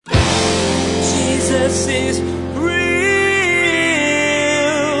Jesus is real.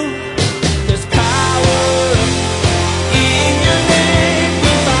 There's power in your name.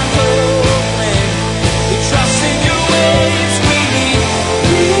 We find hope when we trust in your ways. We need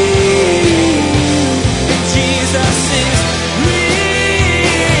real. Jesus is real.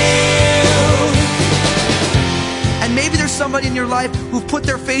 And maybe there's somebody in your life who've put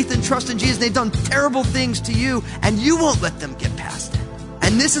their faith and trust in Jesus. They've done terrible things to you, and you won't let them get past it.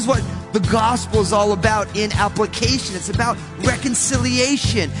 And this is what the gospel is all about in application. It's about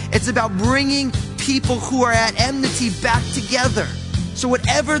reconciliation. It's about bringing people who are at enmity back together. So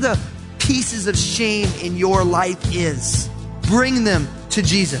whatever the pieces of shame in your life is, bring them to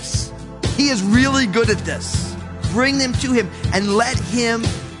Jesus. He is really good at this. Bring them to him and let him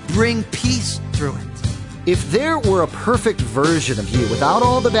bring peace through it. If there were a perfect version of you without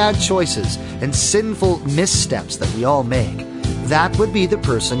all the bad choices and sinful missteps that we all make, that would be the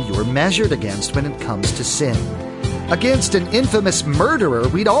person you are measured against when it comes to sin. Against an infamous murderer,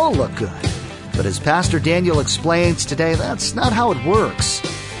 we'd all look good. But as Pastor Daniel explains today, that's not how it works.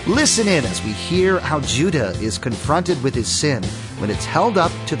 Listen in as we hear how Judah is confronted with his sin when it's held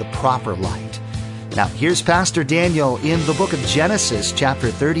up to the proper light. Now, here's Pastor Daniel in the book of Genesis,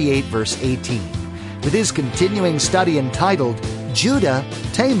 chapter 38, verse 18, with his continuing study entitled, Judah,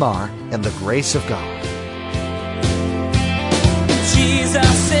 Tamar, and the Grace of God.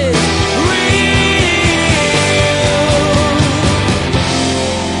 Jesus is real.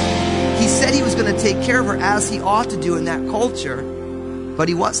 He said he was going to take care of her as he ought to do in that culture, but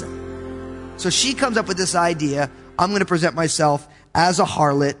he wasn't. So she comes up with this idea, I'm going to present myself as a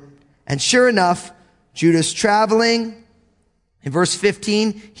harlot. And sure enough, Judah's traveling. In verse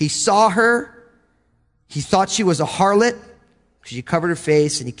 15, he saw her. He thought she was a harlot. She covered her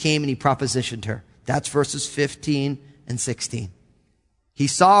face, and he came and he propositioned her. That's verses 15 and 16. He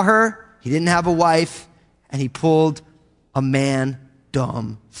saw her, he didn't have a wife, and he pulled a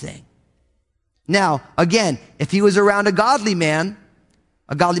dumb thing. Now, again, if he was around a godly man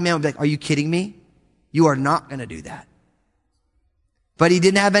would be like, are you kidding me? You are not going to do that. But he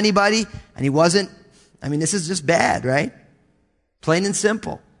didn't have anybody, and he wasn't. I mean, this is just bad, right? Plain and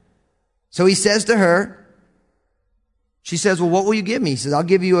simple. So he says to her, she says, well, what will you give me? He says, I'll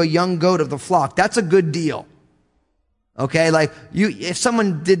give you a young goat of the flock. That's a good deal. Okay, like if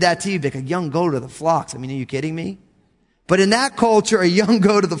someone did that to you, like a young goat of the flocks. I mean, are you kidding me? But in that culture, a young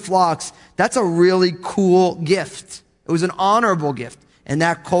goat of the flocks, that's a really cool gift. It was an honorable gift in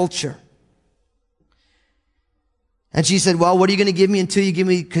that culture. And she said, well, what are you going to give me until you give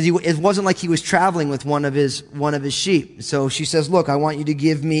me, because it wasn't like he was traveling with one of his sheep. So she says, look, I want you to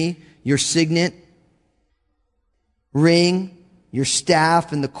give me your signet ring, your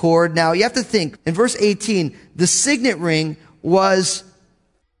staff, and the cord. Now, you have to think, in verse 18, the signet ring was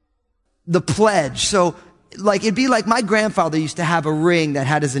the pledge. So, like, it'd be like my grandfather used to have a ring that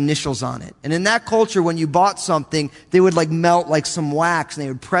had his initials on it. And in that culture, when you bought something, they would like melt like some wax and they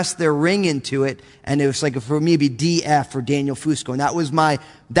would press their ring into it. And it was like, for me, it'd be DF for Daniel Fusco. And that was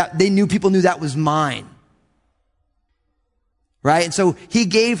people knew that was mine. Right? And so he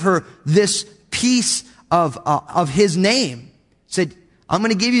gave her this piece of his name. Said, I'm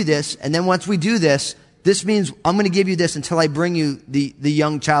going to give you this. And then once we do this, this means I'm going to give you this until I bring you the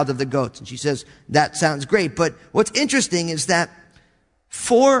young child of the goats. And she says, that sounds great. But what's interesting is that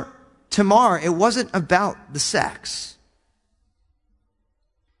for Tamar, it wasn't about the sex.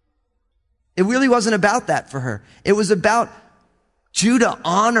 It really wasn't about that for her. It was about Judah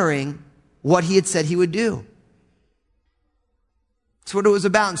honoring what he had said he would do. That's what it was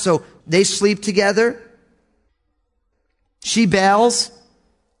about. And so they sleep together. She bails.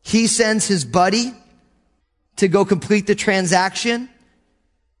 He sends his buddy to go complete the transaction.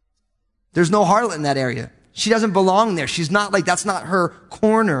 There's no harlot in that area. She doesn't belong there. She's not like, that's not her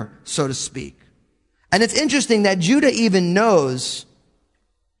corner, so to speak. And it's interesting that Judah even knows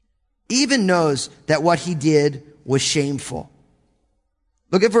that what he did was shameful.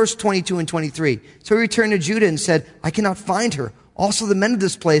 Look at verse 22 and 23. So he returned to Judah and said, I cannot find her. Also, the men of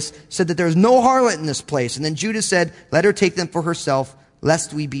this place said that there is no harlot in this place. And then Judah said, let her take them for herself,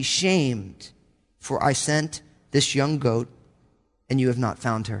 lest we be shamed. For I sent this young goat, and you have not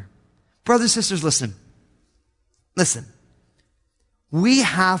found her. Brothers and sisters, listen. Listen. We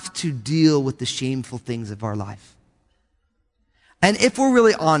have to deal with the shameful things of our life. And if we're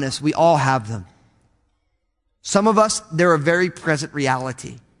really honest, we all have them. Some of us, they're a very present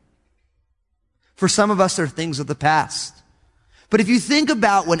reality. For some of us, they're things of the past. But if you think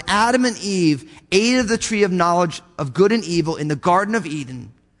about when Adam and Eve ate of the tree of knowledge of good and evil in the Garden of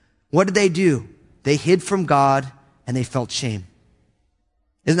Eden, what did they do? They hid from God and they felt shame.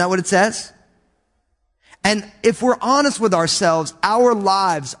 Isn't that what it says? And if we're honest with ourselves, our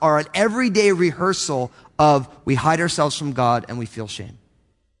lives are an everyday rehearsal of we hide ourselves from God and we feel shame.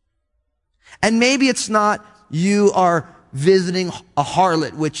 And maybe it's not you are visiting a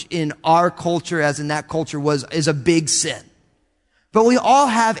harlot, which in our culture, as in that culture is a big sin. But we all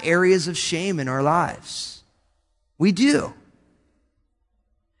have areas of shame in our lives. We do.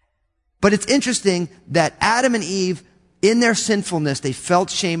 But it's interesting that Adam and Eve, in their sinfulness, they felt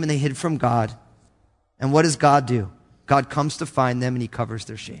shame and they hid from God. And what does God do? God comes to find them and he covers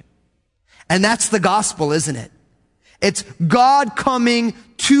their shame. And that's the gospel, isn't it? It's God coming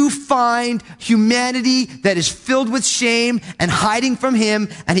to find humanity that is filled with shame and hiding from him.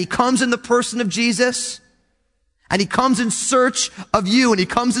 And he comes in the person of Jesus. And he comes in search of you, and he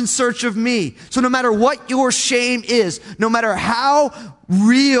comes in search of me. So no matter what your shame is, no matter how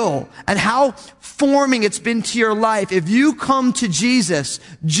real and how forming it's been to your life, if you come to Jesus,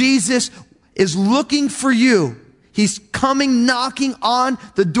 Jesus is looking for you. He's coming, knocking on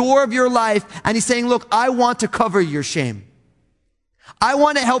the door of your life, and he's saying, look, I want to cover your shame. I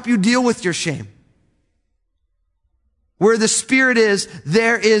want to help you deal with your shame. Where the Spirit is,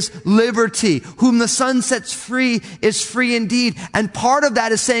 there is liberty. Whom the Son sets free is free indeed. And part of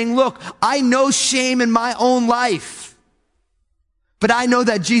that is saying, look, I know shame in my own life, but I know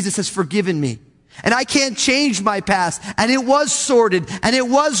that Jesus has forgiven me. And I can't change my past. And it was sordid, and it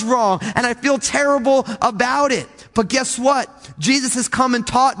was wrong, and I feel terrible about it. But guess what? Jesus has come and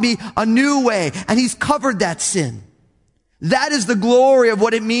taught me a new way, and he's covered that sin. That is the glory of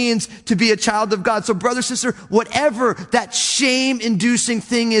what it means to be a child of God. So brother, sister, whatever that shame-inducing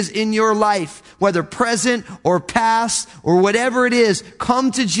thing is in your life, whether present or past or whatever it is, come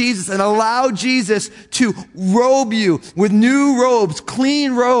to Jesus and allow Jesus to robe you with new robes,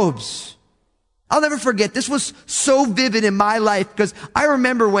 clean robes. I'll never forget, this was so vivid in my life because I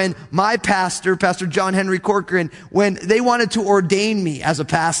remember when my pastor, Pastor John Henry Corcoran, when they wanted to ordain me as a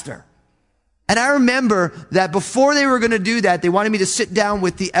pastor. And I remember that before they were going to do that, they wanted me to sit down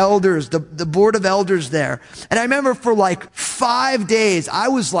with the elders, the board of elders there. And I remember for like 5 days, I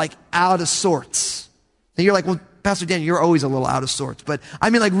was like out of sorts. And you're like, well, Pastor Dan, you're always a little out of sorts. But I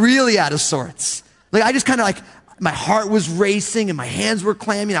mean like really out of sorts. Like I just kind of like, my heart was racing and my hands were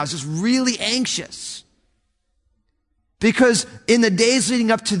clammy and I was just really anxious. Because in the days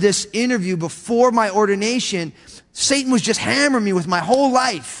leading up to this interview before my ordination, Satan was just hammering me with my whole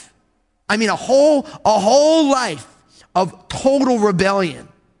life. I mean, a whole life of total rebellion.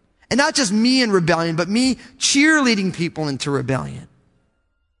 And not just me in rebellion, but me cheerleading people into rebellion.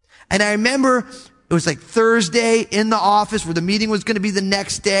 And I remember it was like Thursday in the office where the meeting was going to be the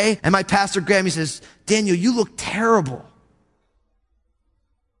next day. And my pastor grabbed me and says, Daniel, you look terrible.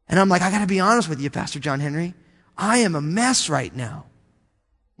 And I'm like, I got to be honest with you, Pastor John Henry. I am a mess right now.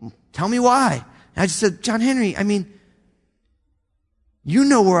 Tell me why. And I just said, John Henry, I mean, you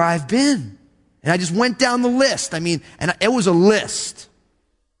know where I've been. And I just went down the list. I mean, and it was a list.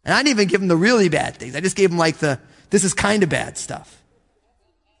 And I didn't even give him the really bad things. I just gave him like this is kind of bad stuff.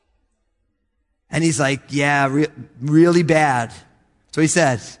 And he's like, yeah, really bad. So he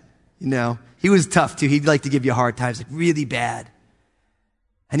said, you know, he was tough too. He'd like to give you a hard time. He's like, really bad.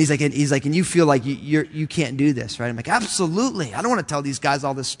 And he's like, and you feel like you can't do this, right? I'm like, absolutely. I don't want to tell these guys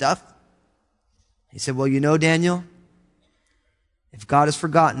all this stuff. He said, well, you know, Daniel, if God has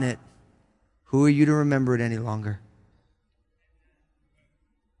forgotten it, who are you to remember it any longer?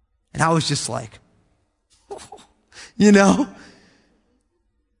 And I was just like, you know,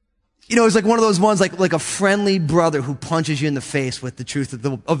 it's like one of those ones like a friendly brother who punches you in the face with the truth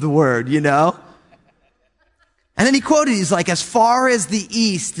of the word, you know? And then he quoted, he's like, as far as the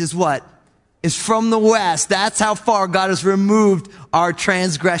east is what? Is from the west. That's how far God has removed our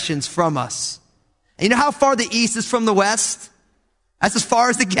transgressions from us. And you know how far the east is from the west? That's as far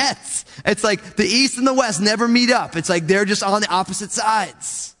as it gets. It's like the east and the west never meet up. It's like they're just on the opposite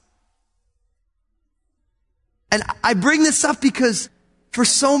sides. And I bring this up because for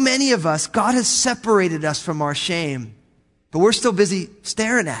so many of us, God has separated us from our shame, but we're still busy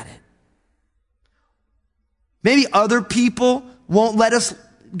staring at it. Maybe other people won't let us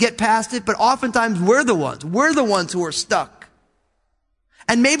get past it, but oftentimes we're the ones who are stuck.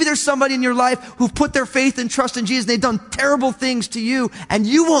 And maybe there's somebody in your life who've put their faith and trust in Jesus and they've done terrible things to you and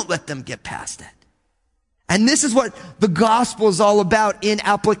you won't let them get past it. And this is what the gospel is all about in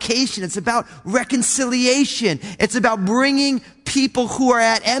application. It's about reconciliation. It's about bringing people who are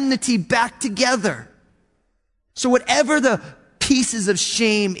at enmity back together. So whatever the pieces of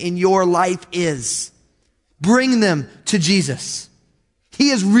shame in your life is, bring them to Jesus. He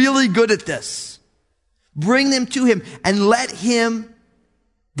is really good at this. Bring them to him and let him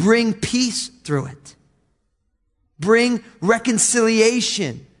bring peace through it. bring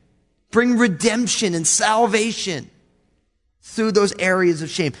reconciliation, bring redemption and salvation through those areas of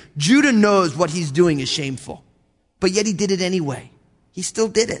shame. Judah knows what he's doing is shameful, but yet he did it anyway. He still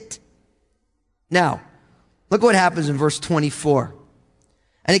did it. Now, look what happens in verse 24.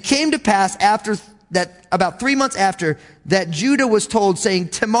 And it came to pass after that, about 3 months after, that Judah was told, saying,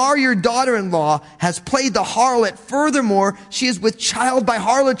 Tamar, your daughter-in-law, has played the harlot. Furthermore, she is with child by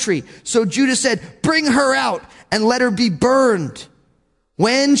harlotry. So Judah said, bring her out and let her be burned.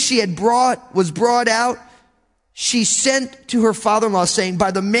 When she was brought out, she sent to her father-in-law, saying,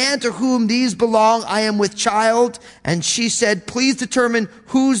 by the man to whom these belong, I am with child. And she said, please determine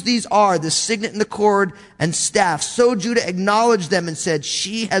whose these are, the signet and the cord and staff. So Judah acknowledged them and said,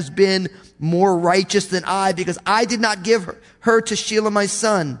 she has been more righteous than I, because I did not give her to Shelah my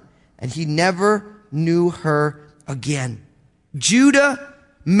son. And he never knew her again. Judah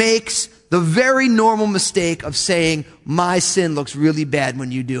makes the very normal mistake of saying, my sin looks really bad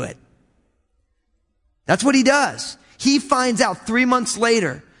when you do it. That's what he does. He finds out 3 months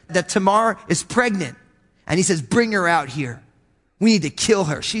later that Tamar is pregnant. And he says, bring her out here. We need to kill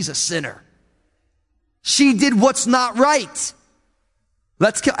her. She's a sinner. She did what's not right.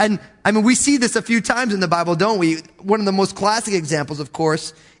 Let's kill. And I mean, we see this a few times in the Bible, don't we? One of the most classic examples, of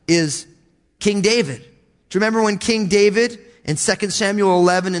course, is King David. Do you remember when King David in 2 Samuel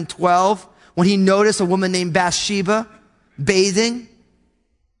 11 and 12, when he noticed a woman named Bathsheba bathing,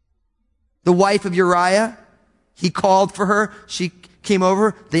 the wife of Uriah? He called for her. She came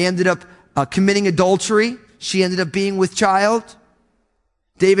over. They ended up committing adultery. She ended up being with child.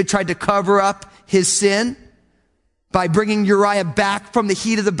 David tried to cover up his sin by bringing Uriah back from the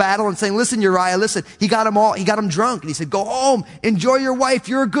heat of the battle and saying, listen, Uriah, listen, he got him drunk. And he said, go home, enjoy your wife.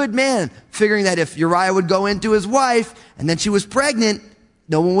 You're a good man. Figuring that if Uriah would go into his wife and then she was pregnant,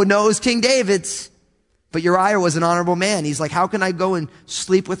 no one would know it was King David's. But Uriah was an honorable man. He's like, how can I go and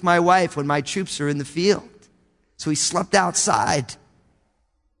sleep with my wife when my troops are in the field? So he slept outside.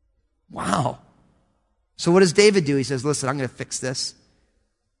 Wow. So what does David do? He says, listen, I'm going to fix this.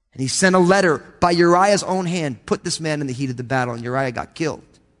 And he sent a letter by Uriah's own hand, put this man in the heat of the battle, and Uriah got killed.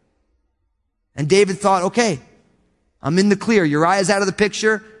 And David thought, okay, I'm in the clear. Uriah's out of the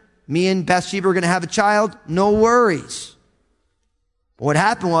picture. Me and Bathsheba are going to have a child. No worries. But what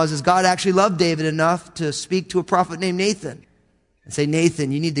happened was God actually loved David enough to speak to a prophet named Nathan and say,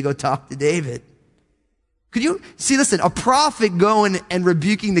 Nathan, you need to go talk to David. Could you see, listen, a prophet going and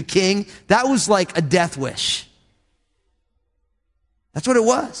rebuking the king, that was like a death wish. That's what it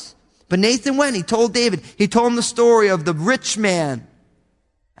was. But Nathan went, he told David, he told him the story of the rich man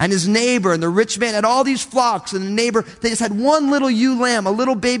and his neighbor, and the rich man had all these flocks, and the neighbor, they just had one little ewe lamb, a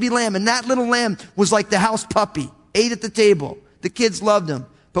little baby lamb, and that little lamb was like the house puppy, ate at the table. The kids loved him.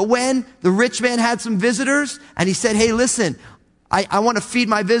 But when the rich man had some visitors, and he said, hey, listen, I want to feed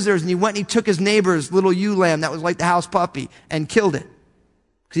my visitors, and he went and he took his neighbor's little ewe lamb that was like the house puppy and killed it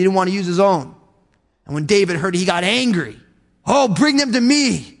because he didn't want to use his own. And when David heard it, he got angry. Oh, bring them to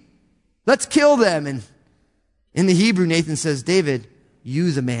me. Let's kill them. And in the Hebrew, Nathan says, David,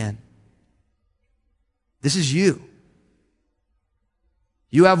 you the man. This is you.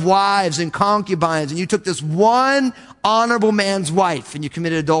 You have wives and concubines, and you took this one honorable man's wife and you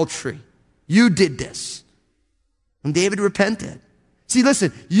committed adultery. You did this. And David repented. See,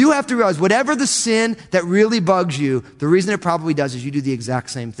 listen, you have to realize whatever the sin that really bugs you, the reason it probably does is you do the exact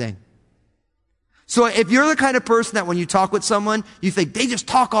same thing. So if you're the kind of person that when you talk with someone, you think they just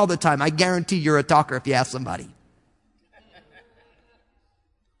talk all the time, I guarantee you're a talker if you ask somebody.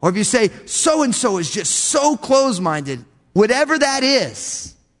 Or if you say, so-and-so is just so close-minded, whatever that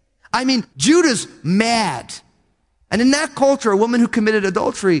is. I mean, Judah's mad. And in that culture, a woman who committed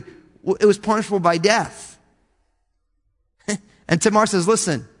adultery, it was punishable by death. And Tamar says,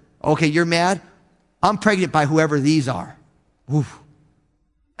 listen, okay, you're mad? I'm pregnant by whoever these are. Oof.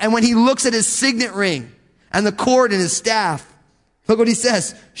 And when he looks at his signet ring and the cord in his staff, look what he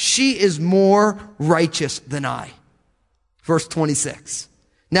says. She is more righteous than I. Verse 26.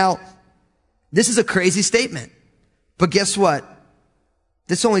 Now, this is a crazy statement. But guess what?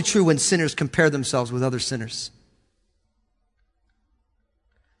 That's only true when sinners compare themselves with other sinners.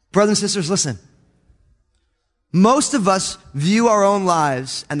 Brothers and sisters, listen. Most of us view our own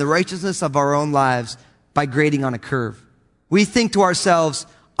lives and the righteousness of our own lives by grading on a curve. We think to ourselves,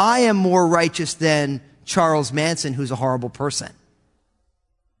 I am more righteous than Charles Manson, who's a horrible person.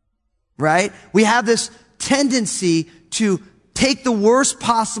 Right? We have this tendency to take the worst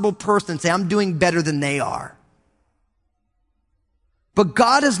possible person and say, I'm doing better than they are. But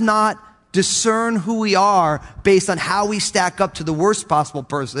God does not discern who we are based on how we stack up to the worst possible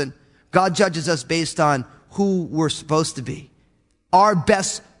person. God judges us based on who we're supposed to be. Our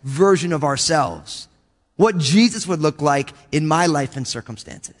best version of ourselves. What Jesus would look like in my life and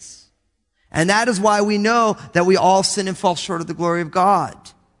circumstances. And that is why we know that we all sin and fall short of the glory of God.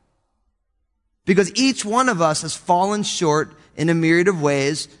 Because each one of us has fallen short in a myriad of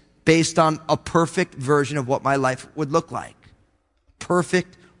ways based on a perfect version of what my life would look like.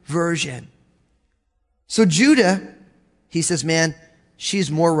 Perfect version. So Judah, he says, man,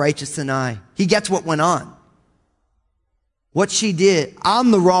 she's more righteous than I. He gets what went on. What she did,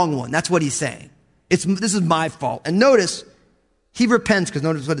 I'm the wrong one. That's what he's saying. This is my fault. And notice, he repents, because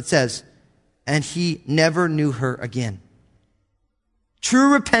notice what it says. And he never knew her again.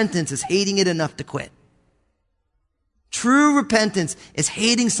 True repentance is hating it enough to quit. True repentance is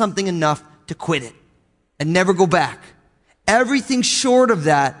hating something enough to quit it and never go back. Everything short of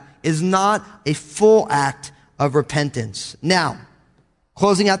that is not a full act of repentance. Now,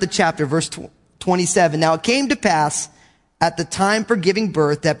 closing out the chapter, verse 27. Now it came to pass at the time for giving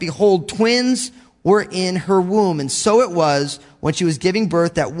birth that, behold, twins were in her womb. And so it was when she was giving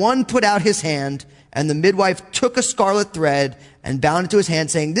birth that one put out his hand, and the midwife took a scarlet thread and bound it to his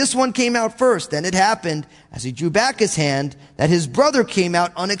hand, saying, this one came out first. Then it happened, as he drew back his hand, that his brother came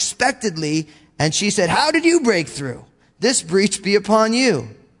out unexpectedly. And she said, how did you break through? This breach be upon you.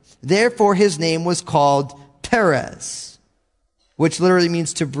 Therefore his name was called Perez, which literally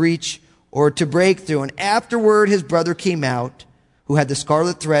means to breach or to break through. And afterward his brother came out, who had the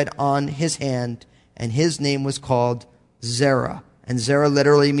scarlet thread on his hand, and his name was called Zerah. And Zerah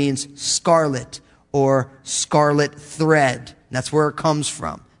literally means scarlet or scarlet thread. And that's where it comes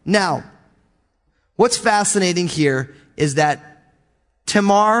from. Now, what's fascinating here is that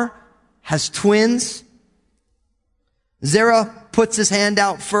Tamar has twins. Zerah puts his hand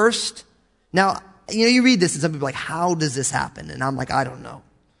out first. Now, you read this and some people are like, how does this happen? And I'm like, I don't know.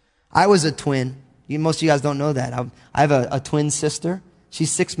 I was a twin. Most of you guys don't know that. I have a twin sister.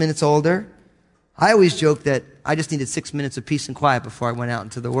 She's 6 minutes older. I always joke that I just needed 6 minutes of peace and quiet before I went out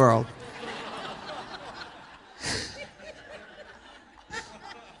into the world.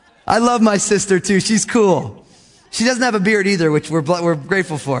 I love my sister too. She's cool. She doesn't have a beard either, which we're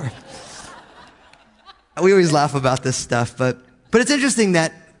grateful for. We always laugh about this stuff, but it's interesting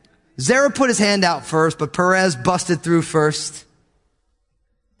that Zerah put his hand out first, but Perez busted through first.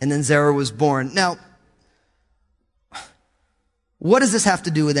 And then Zerah was born. Now, what does this have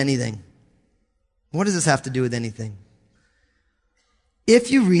to do with anything? What does this have to do with anything?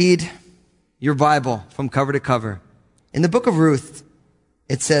 If you read your Bible from cover to cover, in the book of Ruth,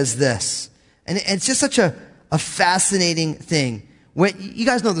 it says this. And it's just such a fascinating thing. When, you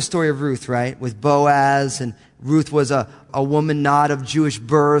guys know the story of Ruth, right? With Boaz, and Ruth was a woman not of Jewish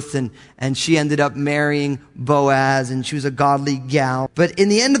birth, and she ended up marrying Boaz, and she was a godly gal. But in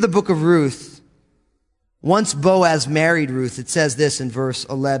the end of the book of Ruth, once Boaz married Ruth, it says this in verse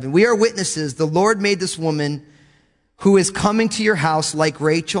 11. We are witnesses. The Lord made this woman who is coming to your house like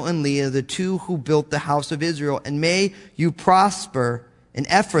Rachel and Leah, the two who built the house of Israel. And may you prosper in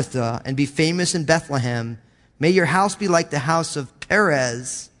Ephrathah and be famous in Bethlehem. May your house be like the house of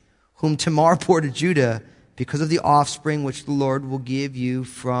Perez, whom Tamar bore to Judah, because of the offspring which the Lord will give you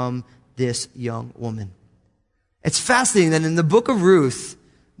from this young woman. It's fascinating that in the book of Ruth,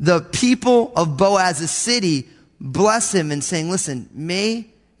 the people of Boaz's city bless him and saying, listen, may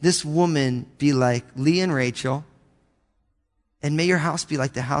this woman be like Leah and Rachel, and may your house be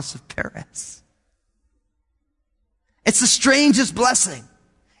like the house of Perez. It's the strangest blessing.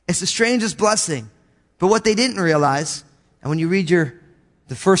 It's the strangest blessing. But what they didn't realize, and when you read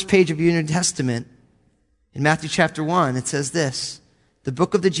the first page of your New Testament, in Matthew chapter 1, it says this, the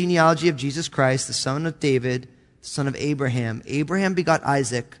book of the genealogy of Jesus Christ, the son of David, the son of Abraham. Abraham begot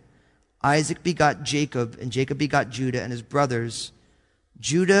Isaac. Isaac begot Jacob, and Jacob begot Judah and his brothers.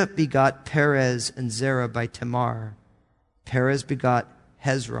 Judah begot Perez and Zerah by Tamar. Perez begot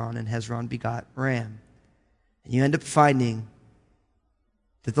Hezron, and Hezron begot Ram. And you end up finding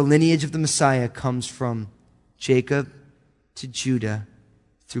that the lineage of the Messiah comes from Jacob to Judah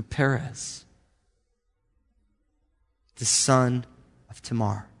through Perez, the son of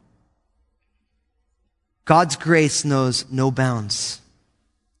Tamar. God's grace knows no bounds.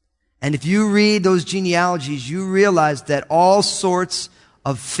 And if you read those genealogies, you realize that all sorts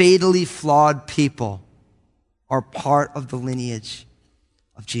of fatally flawed people are part of the lineage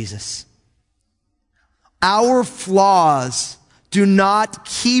of Jesus. Our flaws do not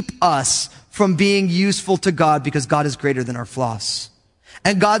keep us from being useful to God, because God is greater than our flaws.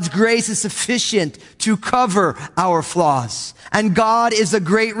 And God's grace is sufficient to cover our flaws. And God is a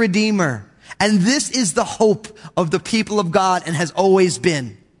great Redeemer. And this is the hope of the people of God and has always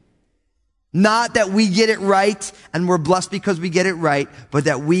been. Not that we get it right and we're blessed because we get it right, but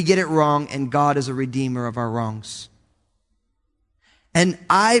that we get it wrong and God is a redeemer of our wrongs. And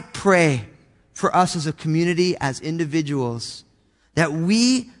I pray for us as a community, as individuals, that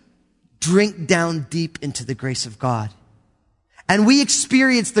we drink down deep into the grace of God. And we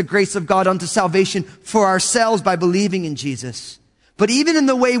experience the grace of God unto salvation for ourselves by believing in Jesus. But even in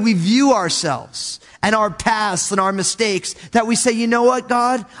the way we view ourselves and our past and our mistakes, that we say, you know what,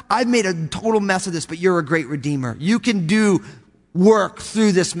 God, I've made a total mess of this, but you're a great redeemer. You can do work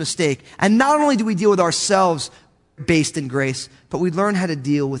through this mistake. And not only do we deal with ourselves based in grace, but we learn how to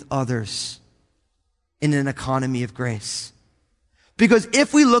deal with others in an economy of grace. Because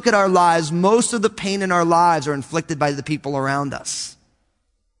if we look at our lives, most of the pain in our lives are inflicted by the people around us.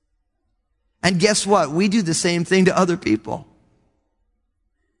 And guess what? We do the same thing to other people.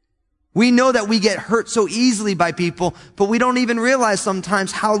 We know that we get hurt so easily by people, but we don't even realize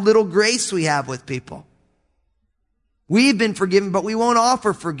sometimes how little grace we have with people. We've been forgiven, but we won't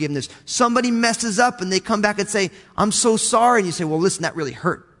offer forgiveness. Somebody messes up and they come back and say, I'm so sorry. And you say, well, listen, that really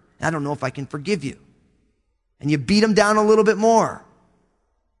hurt. I don't know if I can forgive you. And you beat them down a little bit more.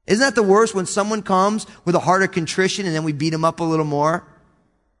 Isn't that the worst when someone comes with a heart of contrition and then we beat them up a little more?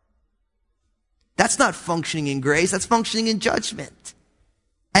 That's not functioning in grace. That's functioning in judgment.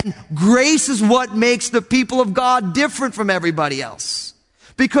 And grace is what makes the people of God different from everybody else.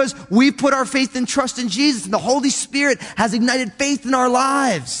 Because we put our faith and trust in Jesus, and the Holy Spirit has ignited faith in our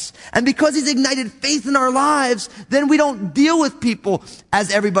lives. And because He's ignited faith in our lives, then we don't deal with people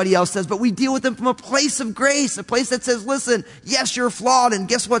as everybody else does, but we deal with them from a place of grace, a place that says, listen, yes, you're flawed, and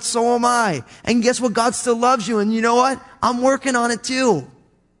guess what? So am I. And guess what? God still loves you, and you know what? I'm working on it too.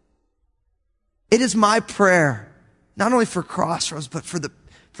 It is my prayer, not only for Crossroads, but for the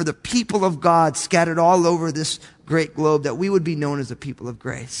people of God scattered all over this great globe, that we would be known as a people of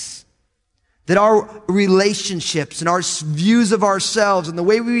grace. That our relationships and our views of ourselves and the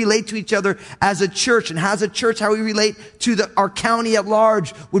way we relate to each other as a church, and as a church, how we relate to our county at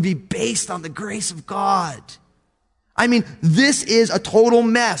large, would be based on the grace of God. I mean, this is a total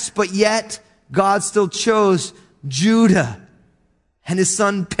mess, but yet God still chose Judah and his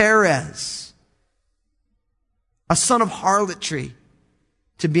son Perez, a son of harlotry,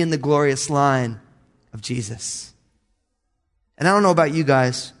 to be in the glorious line of Jesus. And I don't know about you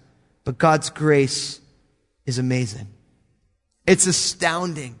guys, but God's grace is amazing. It's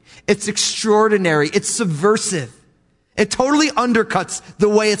astounding. It's extraordinary. It's subversive. It totally undercuts the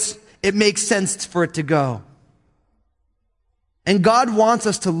way it makes sense for it to go. And God wants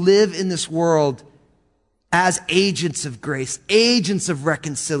us to live in this world as agents of grace, agents of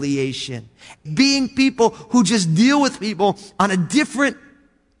reconciliation, being people who just deal with people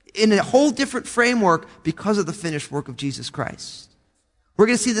in a whole different framework because of the finished work of Jesus Christ. We're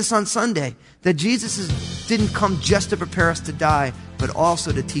going to see this on Sunday, that Jesus didn't come just to prepare us to die, but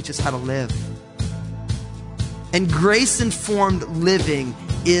also to teach us how to live. And grace-informed living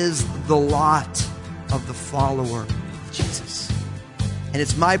is the lot of the follower of Jesus. And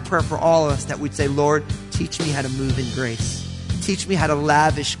it's my prayer for all of us that we'd say, Lord, teach me how to move in grace. Teach me how to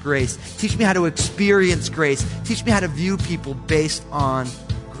lavish grace. Teach me how to experience grace. Teach me how to view people based on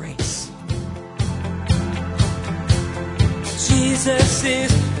grace. Jesus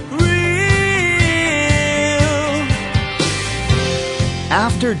is real.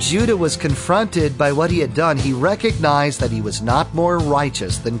 After Judah was confronted by what he had done, he recognized that he was not more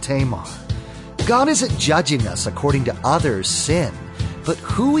righteous than Tamar. God isn't judging us according to others' sin, but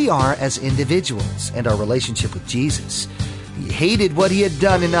who we are as individuals and our relationship with Jesus. He hated what he had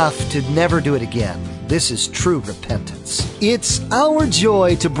done enough to never do it again. This is true repentance. It's our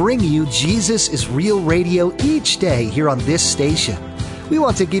joy to bring you Jesus is Real Radio each day here on this station. We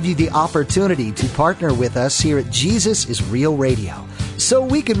want to give you the opportunity to partner with us here at Jesus is Real Radio, so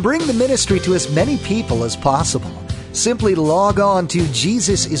we can bring the ministry to as many people as possible. Simply log on to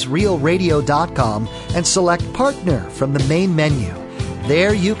JesusIsRealRadio.com and select Partner from the main menu.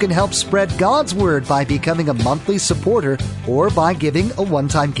 There you can help spread God's Word by becoming a monthly supporter or by giving a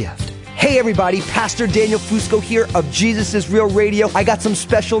one-time gift. Hey everybody, Pastor Daniel Fusco here of Jesus is Real Radio. I got some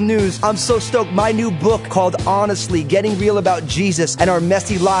special news. I'm so stoked. My new book called Honestly, Getting Real About Jesus and Our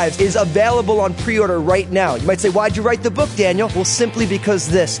Messy Lives is available on pre-order right now. You might say, why'd you write the book, Daniel? Well, simply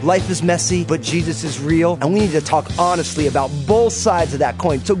because life is messy, but Jesus is real, and we need to talk honestly about both sides of that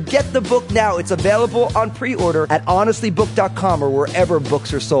coin. So get the book now. It's available on pre-order at honestlybook.com or wherever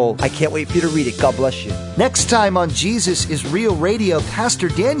books are sold. I can't wait for you to read it. God bless you. Next time on Jesus is Real Radio, Pastor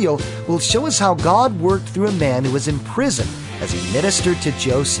Daniel will show us how God worked through a man who was in prison as he ministered to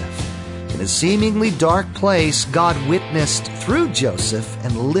Joseph. In a seemingly dark place, God witnessed through Joseph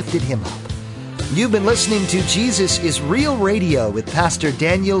and lifted him up. You've been listening to Jesus is Real Radio with Pastor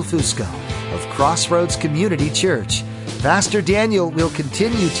Daniel Fusco of Crossroads Community Church. Pastor Daniel will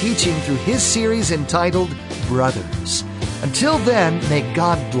continue teaching through his series entitled Brothers. Until then, may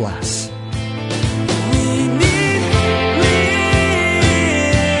God bless.